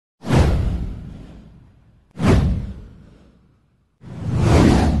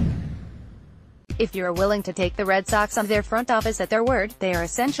If you're willing to take the Red Sox on their front office at their word, they are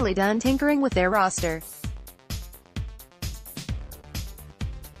essentially done tinkering with their roster.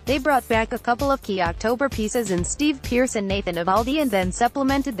 They brought back a couple of key October pieces in Steve Pearce and Nathan Eovaldi, and then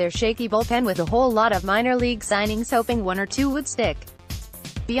supplemented their shaky bullpen with a whole lot of minor league signings, hoping one or two would stick.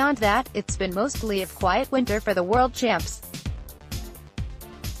 Beyond that, it's been mostly a quiet winter for the world champs.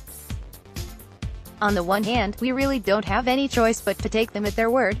 On the one hand, we really don't have any choice but to take them at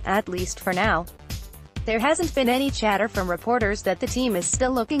their word, at least for now. There hasn't been any chatter from reporters that the team is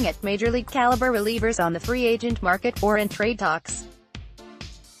still looking at major league caliber relievers on the free agent market or in trade talks.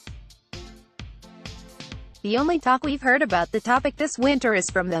 The only talk we've heard about the topic this winter is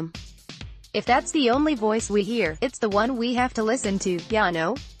from them. If that's the only voice we hear, it's the one we have to listen to, ya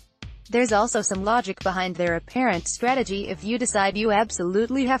know? There's also some logic behind their apparent strategy if you decide you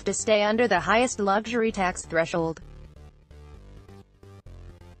absolutely have to stay under the highest luxury tax threshold.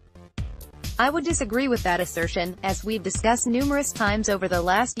 I would disagree with that assertion, as we've discussed numerous times over the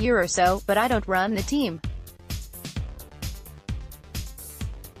last year or so, but I don't run the team.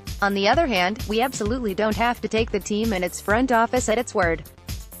 On the other hand, we absolutely don't have to take the team and its front office at its word.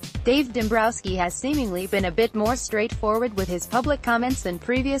 Dave Dombrowski has seemingly been a bit more straightforward with his public comments than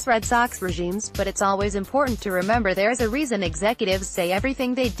previous Red Sox regimes, but it's always important to remember there's a reason executives say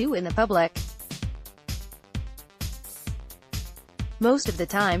everything they do in the public. Most of the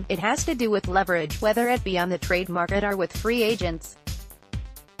time, it has to do with leverage, whether it be on the trade market or with free agents.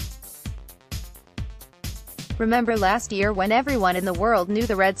 Remember last year when everyone in the world knew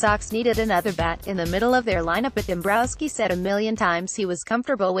the Red Sox needed another bat in the middle of their lineup, but Dombrowski said a million times he was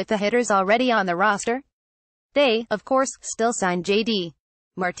comfortable with the hitters already on the roster? They, of course, still signed J.D.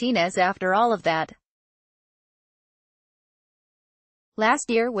 Martinez after all of that.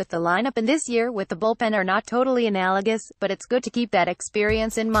 Last year with the lineup and this year with the bullpen are not totally analogous, but it's good to keep that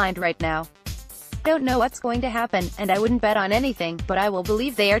experience in mind right now. Don't know what's going to happen, and I wouldn't bet on anything, but I will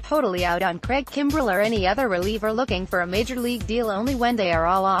believe they are totally out on Craig Kimbrel or any other reliever looking for a major league deal only when they are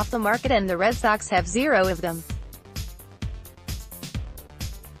all off the market and the Red Sox have zero of them.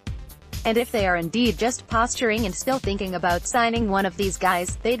 And if they are indeed just posturing and still thinking about signing one of these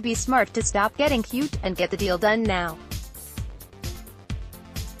guys, they'd be smart to stop getting cute and get the deal done now.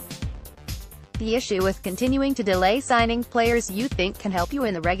 The issue with continuing to delay signing players you think can help you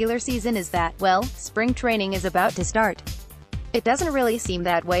in the regular season is that, well, spring training is about to start. It doesn't really seem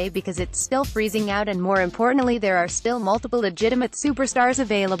that way because it's still freezing out, and more importantly there are still multiple legitimate superstars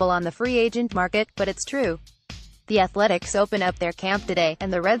available on the free agent market, but it's true. The Athletics open up their camp today,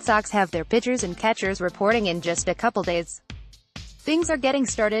 and the Red Sox have their pitchers and catchers reporting in just a couple days. Things are getting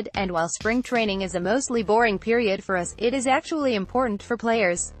started, and while spring training is a mostly boring period for us, it is actually important for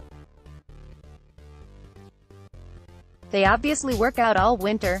players. They obviously work out all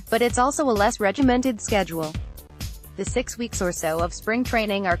winter, but it's also a less regimented schedule. The 6 weeks or so of spring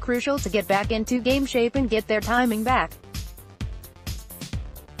training are crucial to get back into game shape and get their timing back.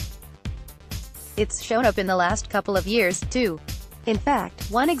 It's shown up in the last couple of years, too. In fact,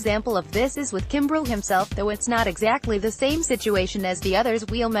 one example of this is with Kimbrel himself, though it's not exactly the same situation as the others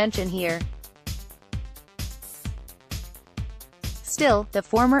we'll mention here. Still, the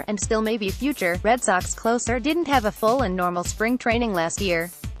former and still maybe future Red Sox closer didn't have a full and normal spring training last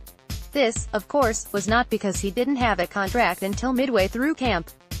year. This, of course, was not because he didn't have a contract until midway through camp.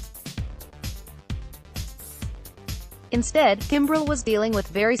 Instead, Kimbrel was dealing with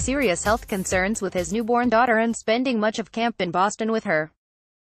very serious health concerns with his newborn daughter and spending much of camp in Boston with her.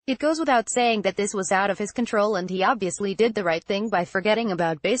 It goes without saying that this was out of his control, and he obviously did the right thing by forgetting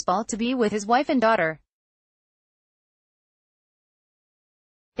about baseball to be with his wife and daughter.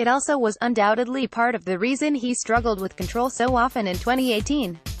 It also was undoubtedly part of the reason he struggled with control so often in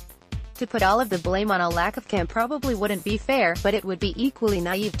 2018. To put all of the blame on a lack of camp probably wouldn't be fair, but it would be equally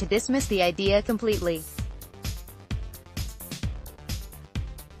naive to dismiss the idea completely.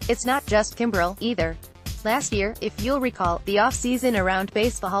 It's not just Kimbrel, either. Last year, if you'll recall, the off-season around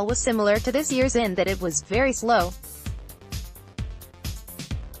baseball was similar to this year's in that it was very slow.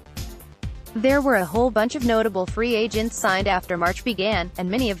 There were a whole bunch of notable free agents signed after March began, and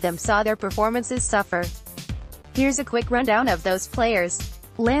many of them saw their performances suffer. Here's a quick rundown of those players.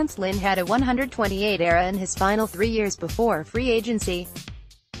 Lance Lynn had a 128 ERA in his final 3 years before free agency.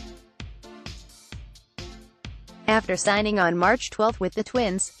 After signing on March 12 with the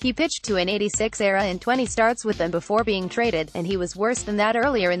Twins, he pitched to an 86 ERA in 20 starts with them before being traded, and he was worse than that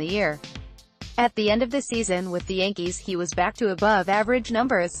earlier in the year. At the end of the season with the Yankees, he was back to above-average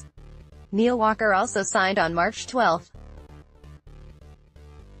numbers. Neil Walker also signed on March 12.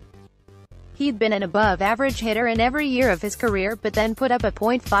 He'd been an above-average hitter in every year of his career but then put up a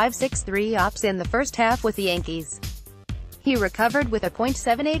 .563 OPS in the first half with the Yankees. He recovered with a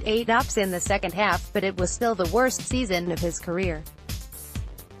 .788 OPS in the second half, but it was still the worst season of his career.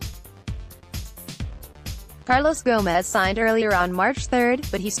 Carlos Gomez signed earlier on March 3,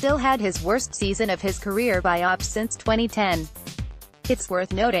 but he still had his worst season of his career by OPS since 2010. It's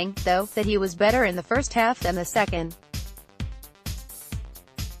worth noting, though, that he was better in the first half than the second.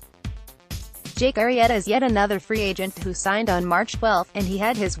 Jake Arrieta is yet another free agent who signed on March 12, and he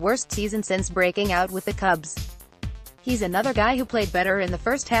had his worst season since breaking out with the Cubs. He's another guy who played better in the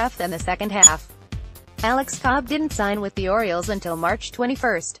first half than the second half. Alex Cobb didn't sign with the Orioles until March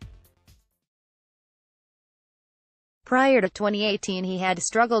 21. Prior to 2018 he had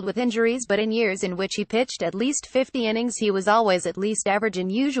struggled with injuries, but in years in which he pitched at least 50 innings he was always at least average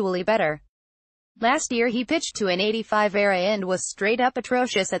and usually better. Last year he pitched to an 85 ERA and was straight up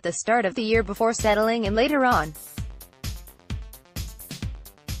atrocious at the start of the year before settling in later on.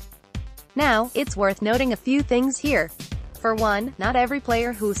 Now, it's worth noting a few things here. For one, not every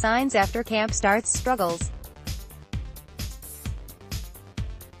player who signs after camp starts struggles.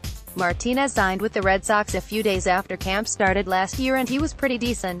 Martinez signed with the Red Sox a few days after camp started last year and he was pretty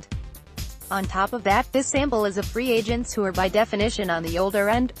decent. On top of that, this sample is of free agents who are by definition on the older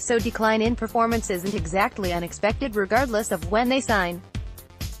end, so decline in performance isn't exactly unexpected regardless of when they sign.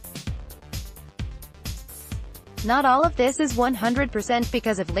 Not all of this is 100%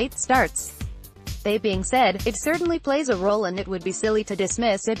 because of late starts. That being said, it certainly plays a role and it would be silly to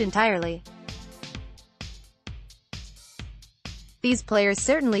dismiss it entirely. These players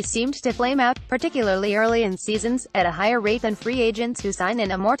certainly seemed to flame out, particularly early in seasons, at a higher rate than free agents who sign in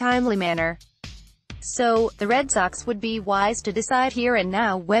a more timely manner. So, the Red Sox would be wise to decide here and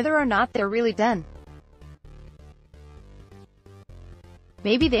now whether or not they're really done.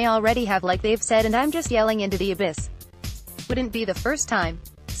 Maybe they already have, like they've said, and I'm just yelling into the abyss. Wouldn't be the first time.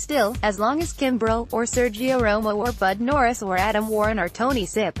 Still, as long as Kimbrel, or Sergio Romo, or Bud Norris, or Adam Warren, or Tony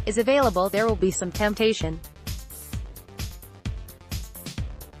Sipp is available, there will be some temptation.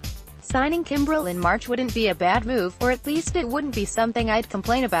 Signing Kimbrel in March wouldn't be a bad move, or at least it wouldn't be something I'd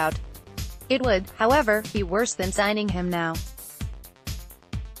complain about. It would, however, be worse than signing him now.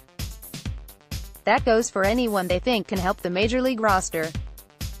 That goes for anyone they think can help the Major League roster.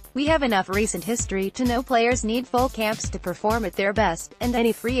 We have enough recent history to know players need full camps to perform at their best, and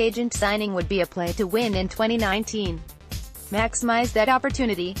any free agent signing would be a play to win in 2019. Maximize that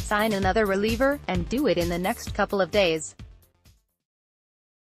opportunity, sign another reliever, and do it in the next couple of days.